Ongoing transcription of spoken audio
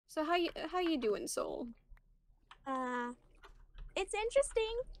So how you doing, Soul? It's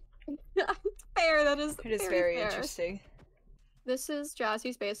interesting. Fair, that is It is very very fair. interesting. This is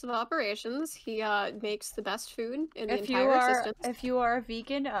Jazzy's base of operations. He makes the best food in the If entire existence. If you are a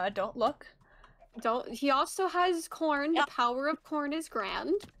vegan, don't look. He also has corn. The power of corn is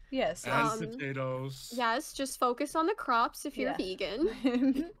grand. Yes. And potatoes. Yes, just focus on the crops if you're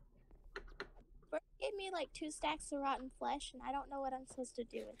vegan. Bert gave me like 2 stacks of rotten flesh, and I don't know what I'm supposed to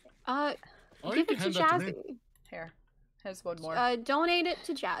do with it. Oh, give it to Jazzy. Here, here's one more. Donate it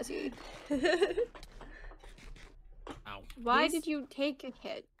to Jazzy. Ow. Why did you take a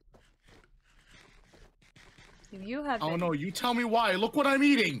hit? You have. Oh no! You tell me why. Look what I'm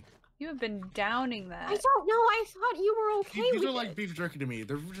eating. You have been downing that. I don't know. I thought you were okay with it. These are like beef jerky to me.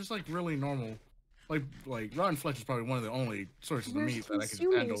 They're just like really normal. Like rotten flesh is probably one of the only sources of meat that I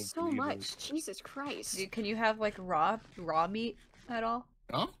can handle. So much. Jesus Christ. Can you have like raw meat at all?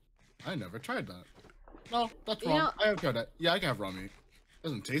 No, I never tried that. No, that's wrong. I have tried that. Yeah, I can have raw meat.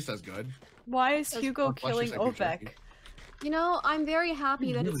 Doesn't taste as good. Why is Hugo killing Ovek? You know, I'm very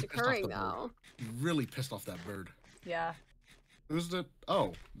happy that it's occurring now. Really pissed off that bird. Yeah. Who's the?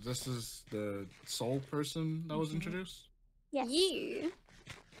 Oh, this is the soul person that was introduced. Yes. Yeah.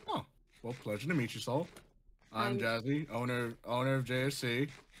 Oh, well, pleasure to meet you, Soul. I'm Jazzy, owner of JSC.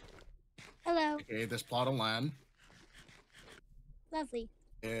 Hello. Okay, this plot of land. Lovely.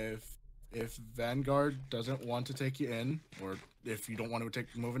 If Vanguard doesn't want to take you in, or if you don't want to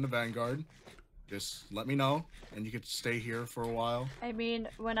move into Vanguard, just let me know, and you could stay here for a while. I mean,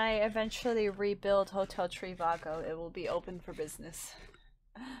 when I eventually rebuild Hotel Trivago, it will be open for business.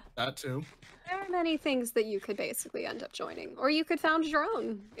 That too. There are many things that you could basically end up joining, or you could found your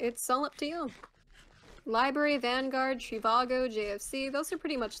own. It's all up to you. Library, Vanguard, Trivago, JFC, those are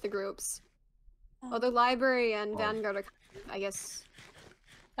pretty much the groups. Although Library and Vanguard are, I guess...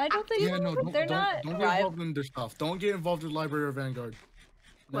 I don't think don't get involved in their stuff. Don't get involved with Library or Vanguard.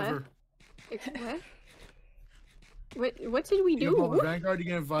 Never. What did we do? You get involved with Vanguard, you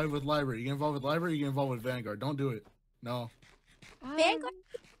get involved with Library. You get involved with Library, you get involved with Vanguard. Don't do it. No. Vanguard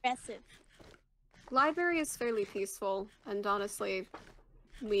is aggressive. Library is fairly peaceful, and honestly,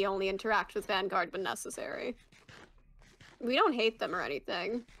 we only interact with Vanguard when necessary. We don't hate them or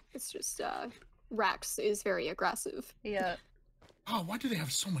anything. It's just, Rex is very aggressive. Yeah. Oh, why do they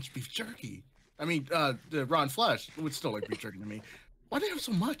have so much beef jerky? I mean, the rotten flesh would still like beef jerky to me. Why do they have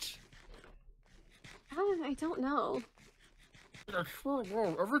so much? I don't know.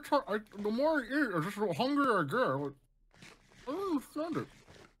 Every time, the more I eat, I just feel hungrier again. I don't understand it.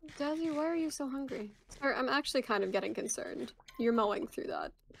 Jazzy, why are you so hungry? Sir, I'm actually kind of getting concerned. You're mowing through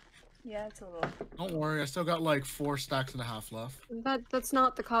that. Yeah, it's a little... Don't worry, I still got like 4 stacks and a half left. That's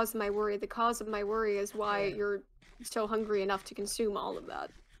not the cause of my worry. The cause of my worry is why you're so hungry enough to consume all of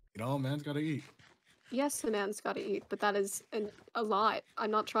that. You know, man's gotta eat. Yes, the man's gotta eat, but that is a lot.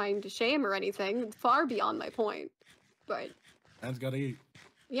 I'm not trying to shame or anything, far beyond my point. But... man's gotta eat.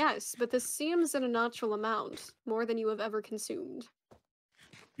 Yes, but this seems an unnatural amount, more than you have ever consumed.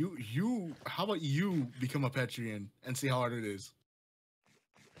 How about you become a Petrian and see how hard it is?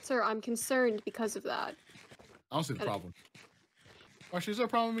 Sir, I'm concerned because of that. I don't see the problem. Actually, is there a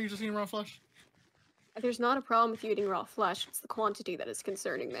problem with me just eating raw flesh? There's not a problem with you eating raw flesh, it's the quantity that is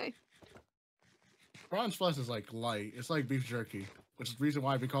concerning me. Raw flesh is like light. It's like beef jerky, which is the reason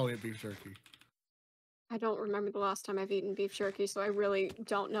why we call it beef jerky. I don't remember the last time I've eaten beef jerky, so I really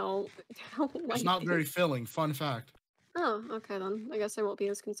don't know how light it's not very filling, fun fact. Oh, okay then. I guess I won't be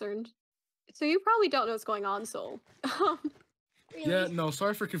as concerned. So you probably don't know what's going on, Soul. Really? Yeah, no,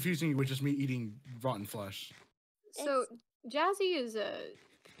 sorry for confusing you with just me eating rotten flesh. So, Jazzy is a...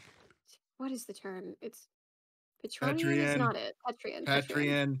 What is the term? It's... Petronian is not it.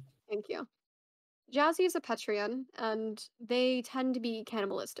 Petrian. Thank you. Jazzy is a Petrian, and they tend to be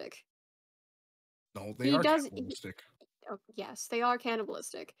cannibalistic. No, they are cannibalistic. Oh, yes, they are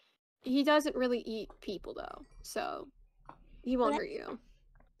cannibalistic. He doesn't really eat people, though, so he won't hurt you.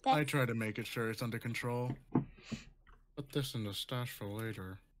 I try to make it sure it's under control. Put this in the stash for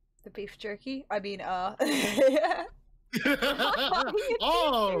later. The beef jerky? I mean,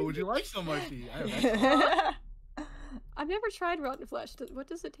 Oh, would you like some, Marshie? I've never tried rotten flesh. What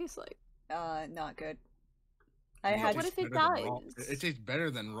does it taste like? Not good. What if it does? It tastes better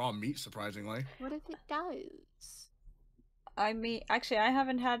than raw meat, surprisingly. What if it does? I mean, actually, I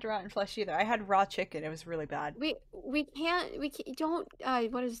haven't had rotten flesh either. I had raw chicken. It was really bad. We can't, don't,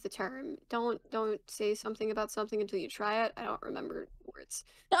 what is the term? Don't say something about something until you try it. I don't remember words.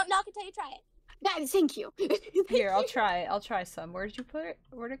 Don't knock until you try it. Thank you. Here, I'll try some. Where did you put it?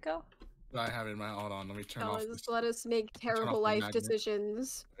 Where'd it go? I have it in my. Hold on, let me turn off this. Let us make turn off terrible the life magnet.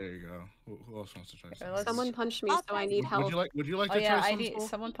 decisions. There you go. Who else wants to try something? let's- Someone punched me, I'll so try I need help. Would you like Oh to yeah, try I some? need Soul?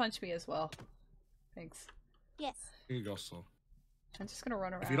 someone punch me as well. Thanks. Yes. Here you go, Soul. I'm just gonna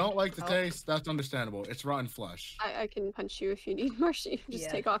run around. If you don't like the Oh. taste, that's understandable. It's rotten flesh. I can punch you if you need, Marshie. Just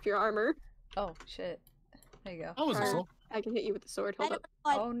Yeah. take off your armor. Oh shit. There you go. That wasn't Or Soul. I can hit you with the sword. I Hold don't up.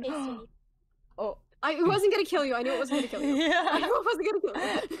 know. Oh no. Oh. It wasn't gonna kill you. I knew it wasn't gonna kill you. I knew Yeah. it wasn't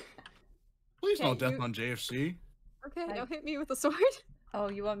gonna kill you. Please no Okay, death you- on JFC. Okay, I- now hit me with the sword. Oh,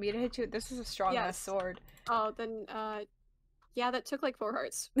 you want me to hit you? This is a strong ass Yes. sword. Oh, then, yeah, that took like 4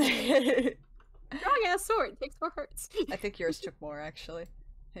 hearts. I Strong ass sword takes 4 hearts. think yours took more actually.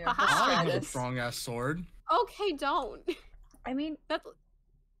 Here, Haha. let's I try have a this. strong ass sword. Okay, don't. I mean,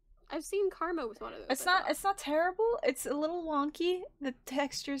 I've seen Karma with one of those. it's not terrible. It's a little wonky. The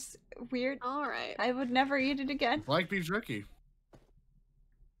texture's weird. Alright. I would never eat it again. Like beef jerky.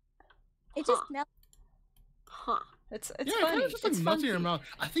 It just Huh. melts. Huh. It's Yeah, it funny. kind of just like It's melts in your funky. mouth.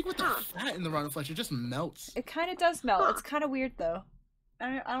 I think with the Huh. fat in the rotten flesh, it just melts. It kind of does melt. Huh. It's kind of weird though.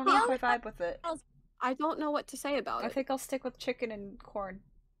 I don't know if I vibe with it. I don't know what to say about I it. think I'll stick with chicken and corn.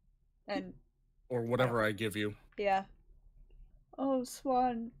 And Or whatever I give you. yeah. Oh,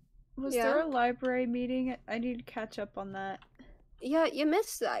 Swan. Was Yeah? there a library meeting? I need to catch up on that. Yeah, you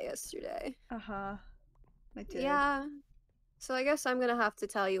missed that yesterday. Uh-huh. I did. Yeah. So I guess I'm gonna have to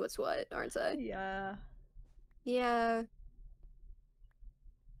tell you what's what, aren't I? Yeah. Yeah.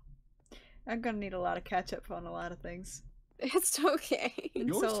 I'm gonna need a lot of catch up on a lot of things. It's okay. And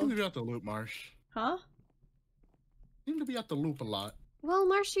You always so- seem to be at the loop, Marsh. Huh? You seem to be at the loop a lot. Well,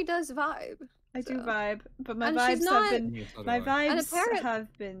 Marshie does vibe. I do So- vibe, but my And she's vibes not- have been Yeah, so do my I. And vibes apparent-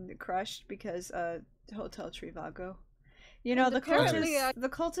 have been crushed because Hotel Trivago. You know, And the apparently,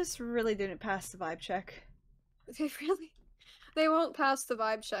 cultists really didn't pass the vibe check. They won't pass the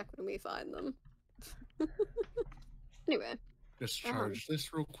vibe check when we find them. Anyway, Discharge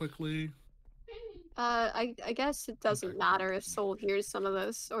this real quickly. I guess it doesn't matter if Soul hears some of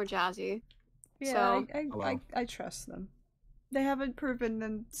this or Jazzy. Yeah, So- Hello. I trust them. They haven't proven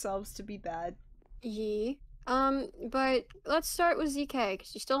themselves to be bad. Yee. But let's start with ZK,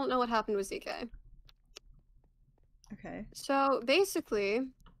 because you still don't know what happened with ZK. Okay. So basically,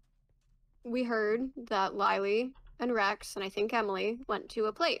 we heard that Lily and Rex and I think Emily went to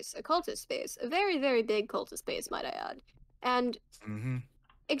a place, a cultist space, a very, very big cultist space, might I add. And Mm-hmm.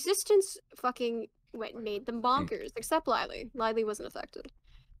 existence fucking made them bonkers, except Lily. Lily wasn't affected.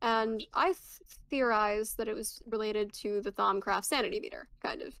 And I theorized that it was related to the Thaumcraft sanity meter,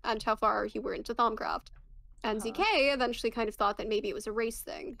 kind of, and how far you were into Thaumcraft. And Uh-huh. ZK eventually kind of thought that maybe it was a race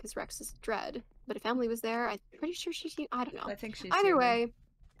thing, because Rex is dread. But if Emily was there, I'm pretty sure she's... I don't know. I think she's Either human.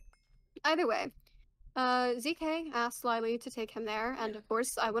 way, ZK asked Lily to take him there, and of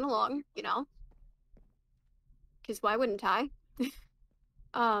course I went along, you know. Because why wouldn't I?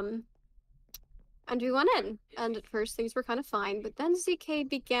 And we went in, and at first things were kind of fine, but then ZK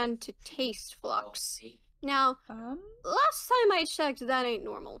began to taste flux. Now, last time I checked, that ain't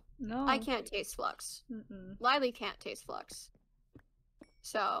normal. No. I can't taste flux. Mm-mm. Lily can't taste flux.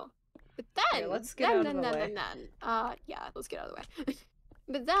 So, but then, Okay, let's get out of the way. yeah, let's get out of the way.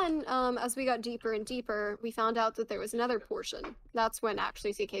 But then, as we got deeper and deeper, we found out that there was another portion. That's when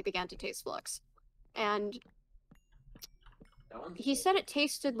actually ZK began to taste flux. And he said it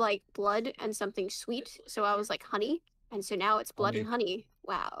tasted like blood and something sweet, so I was like, honey? And so now it's blood and honey.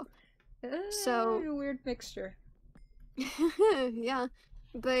 Wow. So- A weird mixture. Yeah.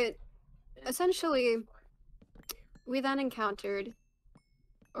 But essentially, we then encountered,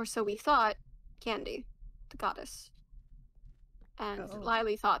 or so we thought, Candy, the goddess. And Oh.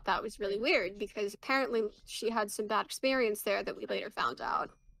 Lily thought that was really weird because apparently she had some bad experience there that we later found out.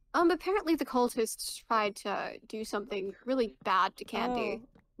 Apparently the cultists tried to do something really bad to Candy.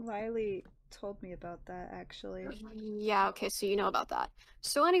 Oh, Riley told me about that actually. Yeah, okay, so you know about that.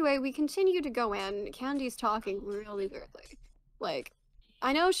 So anyway, we continue to go in. Candy's talking really weirdly. Like,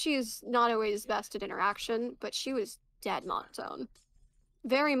 I know she's not always best at interaction, but she was dead monotone.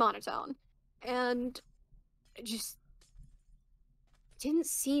 Very monotone. And it just didn't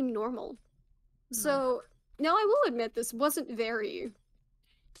seem normal. So, now I will admit this wasn't very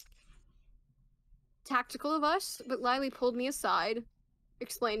tactical of us, but Lily pulled me aside,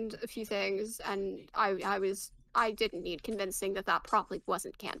 explained a few things, and I didn't need convincing that that probably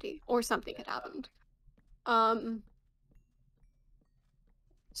wasn't Candy, or something had happened.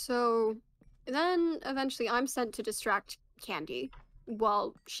 So then eventually I'm sent to distract Candy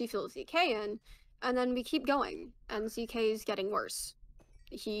while she fills ZK in, and then we keep going, and ZK is getting worse.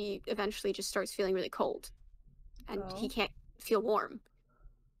 He eventually just starts feeling really cold, and he Oh. can't feel warm.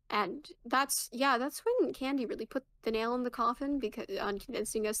 And that's when Candy really put the nail in the coffin because on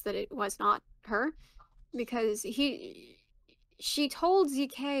convincing us that it was not her, because she told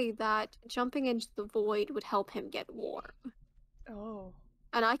ZK that jumping into the void would help him get warm. Oh.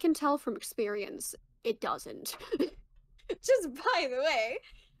 And I can tell from experience it doesn't. Just by the way.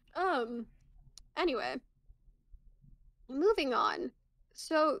 Anyway. Moving on.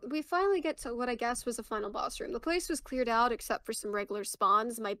 So we finally get to what I guess was the final boss room. The place was cleared out except for some regular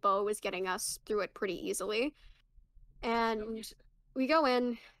spawns. My bow was getting us through it pretty easily. And we go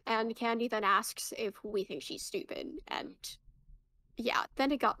in, and Candy then asks if we think she's stupid. And yeah,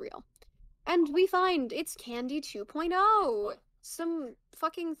 then it got real. And we find it's Candy 2.0! Some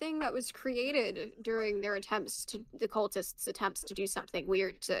fucking thing that was created during their attempts to, the cultists' attempts to do something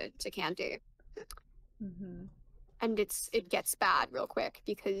weird to Candy. Mm-hmm. And it gets bad real quick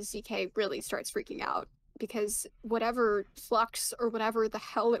because ZK really starts freaking out because whatever flux or whatever the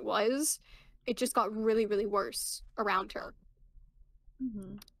hell it was, it just got really, really worse around her.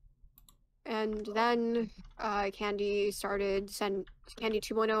 Mm-hmm. And then Candy started Candy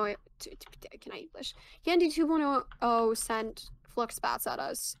 2.0 can I English? Candy 2.0 sent flux bats at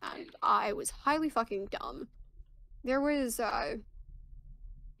us, and I was highly fucking dumb. There was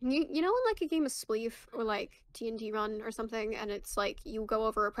you know in like a game of Spleef or like TNT Run or something, and it's like you go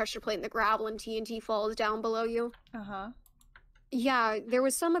over a pressure plate in the gravel and TNT falls down below you? Uh-huh. Yeah, there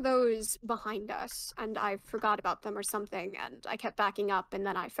was some of those behind us, and I forgot about them or something, and I kept backing up, and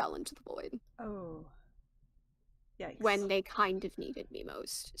then I fell into the void. Oh. Yikes. When they kind of needed me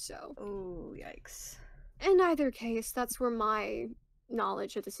most, so. Oh, yikes. In either case, that's where my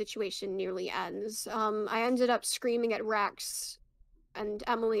knowledge of the situation nearly ends. I ended up screaming at Rex and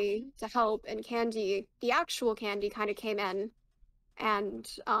Emily to help, and Candy, the actual Candy, kind of came in, and,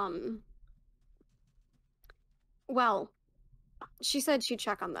 well, she said she'd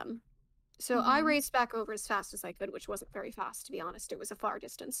check on them. So I raced back over as fast as I could, which wasn't very fast, to be honest. It was a far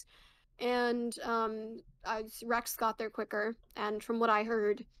distance. And, Rex got there quicker, and from what I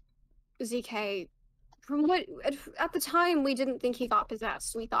heard, ZK, from what, at the time, we didn't think he got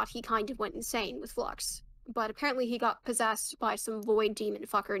possessed. We thought he kind of went insane with Flux. But apparently he got possessed by some void demon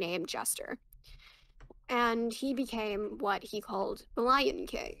fucker named Jester. And he became what he called the Lion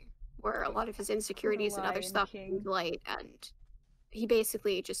King, where a lot of his insecurities and other stuff came to light, and he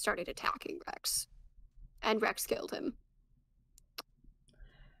basically just started attacking Rex. And Rex killed him.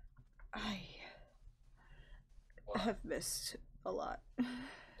 I have missed a lot.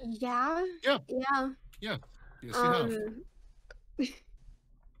 Yeah? Yeah. Yeah. Yeah. Yes, you have.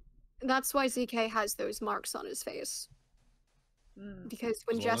 That's why ZK has those marks on his face. Because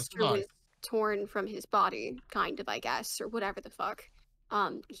when Well, that's Jester not. was torn from his body, kind of, I guess, or whatever the fuck,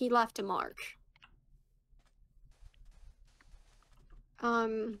 he left a mark.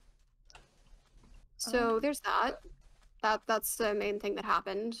 So there's that. That's the main thing that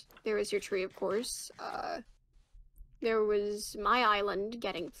happened. There was your tree, of course. There was my island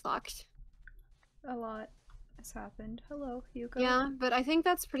getting fucked. A lot has happened. Hello, Hugo. Yeah, but I think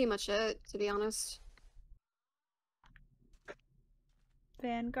that's pretty much it, to be honest.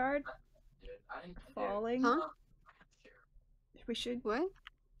 Vanguard falling. Huh? We should. What?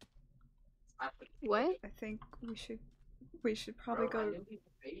 What? I think we should probably go.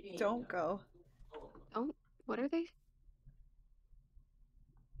 Don't go. Don't. What are they?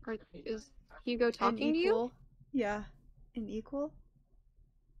 Is Hugo talking to you? Yeah. Unequal.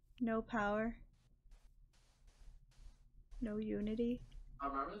 No power. No unity. I'm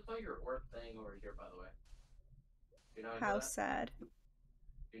gonna throw your orb thing over here, by the way. Do you know how sad. Do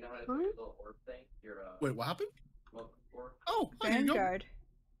you know how to throw your little orb thing? Your Wait, what happened? Orb? Oh, hi, Hugo. Vanguard.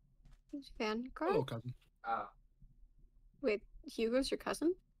 Vanguard? Hello, cousin. Wait, Hugo's your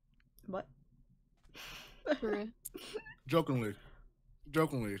cousin? What? Or... Jokingly,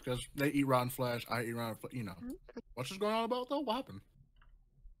 because they eat rotten flesh, I eat rotten flesh. You know, what's this going on about though? What happened?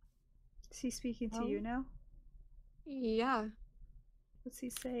 Is he speaking to you now? Yeah. What's he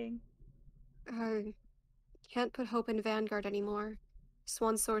saying? Can't put hope in Vanguard anymore.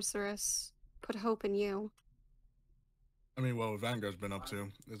 Swan Sorceress, put hope in you. I mean, what Vanguard's been up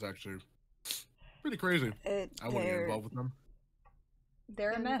to is actually pretty crazy. I wouldn't get involved with them.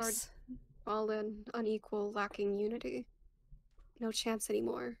 They're a mess. Fallen, unequal, lacking unity. No chance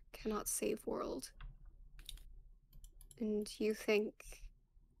anymore. Cannot save world. And you think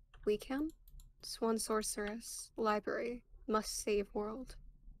we can? Swan Sorceress, library, must save world.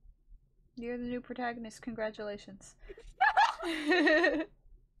 You're the new protagonist. Congratulations.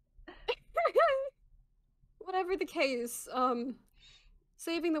 Whatever the case,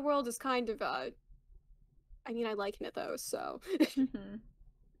 saving the world is kind of, I mean, I like Mythos, so.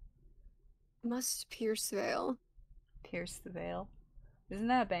 Must pierce veil. Pierce the veil. Isn't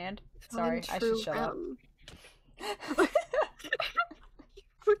that a band? Sorry, Find I should true shut up. rem.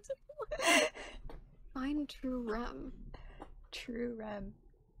 Find true rem. True rem.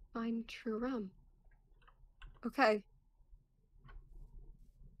 Find true rem. Okay.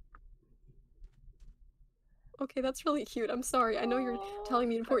 Okay, that's really cute. I'm sorry. I know you're telling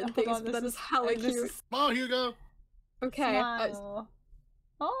me important Hold things, on, but this that is is- hella this cute. is- Come on, Hugo. Okay. Smile.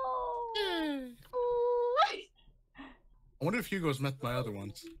 Oh. I wonder if Hugo's met my other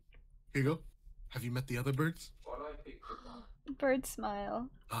ones. Hugo, have you met the other birds? Why do I pick the Bird smile.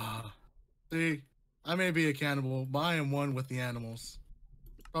 See, I may be a cannibal, but I am one with the animals.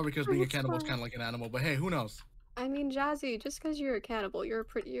 Probably because being a cannibal is kind of like an animal, but hey, who knows? I mean, Jazzy, just because you're a cannibal, you're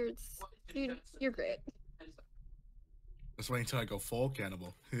you're great. Let's wait until I go full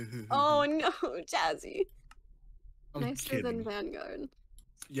cannibal. Oh no, Jazzy. I'm Nicer than kidding. Vanguard.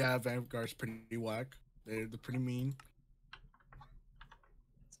 Yeah, Vanguard's pretty whack. They're pretty mean.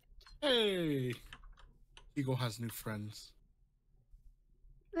 Hey! Hugo has new friends.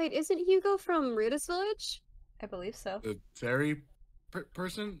 Wait, isn't Hugo from Rita's village? I believe so. The fairy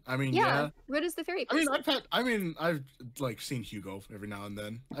person? I mean, yeah. Rita's the fairy I mean, person. I've like seen Hugo every now and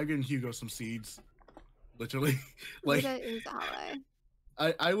then. I've given Hugo some seeds. Literally. Like, Rita is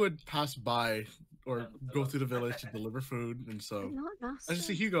ally. I would pass by or go through the village to deliver food, and so I'm not I just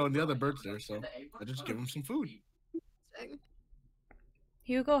see Naslin. Hugo and the other birds there, so I just give him some food.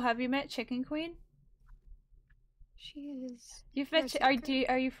 Hugo, have you met Chicken Queen? She is. You've Where's met. Chicken?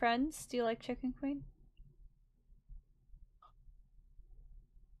 Are you friends? Do you like Chicken Queen?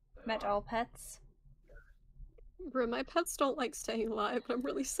 Met all pets? Bro, my pets don't like staying alive, and I'm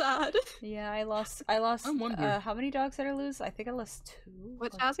really sad. Yeah, I lost. I wonder. How many dogs did I lose? I think I lost 2.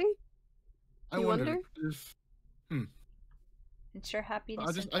 What, Like, Jazzy? I You wonder wonder? if it's your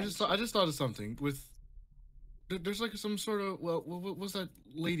happiness. I just thought of something with. There's like some sort of what was that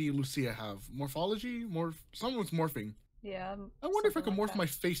lady Lucia have? Morphology? Someone with morphing. Yeah. I wonder if I could something like morph my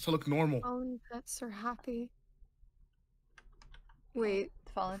face to look normal. Fallen pets are happy. Wait,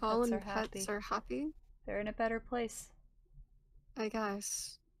 that. fallen pets pets are happy. are happy? They're in a better place. I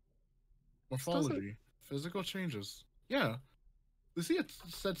guess. Morphology, physical changes. Yeah, Lucia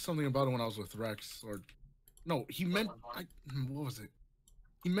said something about it when I was with Rex, or no, he meant what was it?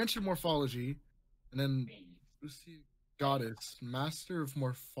 He mentioned morphology, and then Lucia goddess, master of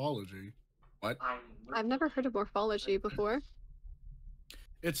morphology. What? I've never heard of morphology before.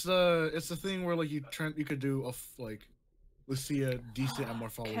 It's a thing where like you could do like Lucia decent at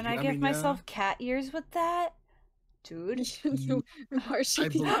morphology. Can I give mean, myself cat ears with that? Dude. You Marshie I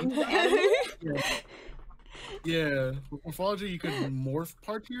becomes believe- animal. Yeah, with morphology you could morph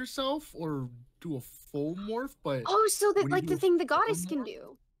part to yourself or do a full morph, but Oh, so that When you like do the a thing the goddess full can morph?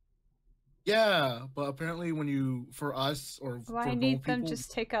 do. yeah, but apparently for us or Why for I normal need them people,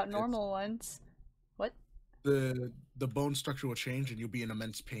 just take out normal ones? What? the bone structure will change and you'll be in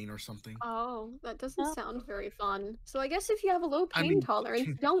immense pain or something. Oh, that doesn't Oh. sound very fun. So I guess if you have a low I pain mean-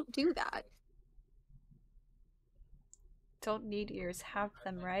 tolerance, don't do that. Don't need ears. Have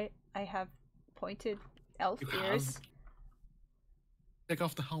them, right? I have pointed elf You ears. have? Take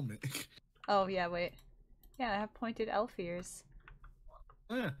off the helmet. Oh, yeah, wait. Yeah, I have pointed elf ears.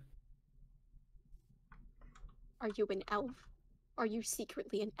 Yeah. Are you an elf? Are you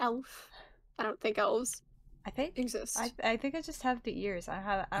secretly an elf? I don't think elves I think exist. I think I just have the ears.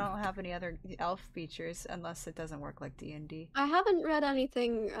 I don't have any other elf features unless it doesn't work like D&D. I haven't read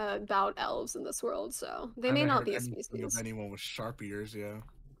anything about elves in this world, so they I may haven't not heard be a anything species. of anyone with sharp ears, yeah.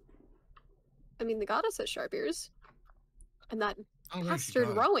 I mean, the goddess has sharp ears. And that Oh, wait, she bastard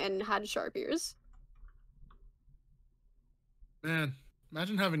does. Rowan had sharp ears. Man,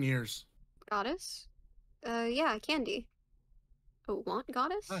 imagine having ears. Goddess? Yeah, Candy. Oh, want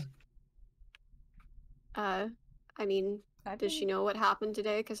goddess? Hi. I mean, does she know what happened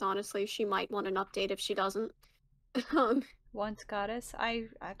today? Because honestly, she might want an update if she doesn't. Once goddess? I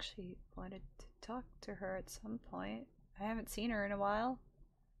actually wanted to talk to her at some point. I haven't seen her in a while.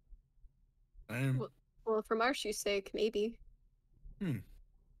 Well, for Marshie's sake, maybe.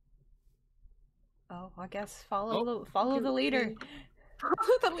 Oh, I guess follow Oh, the leader.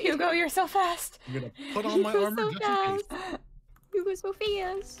 The leader. Hugo, you're so fast. I'm gonna put on my You're armor so just in case. fast. You go so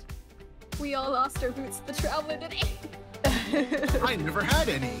fast. We all lost our boots at the traveler today. I never had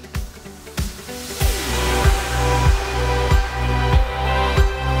any.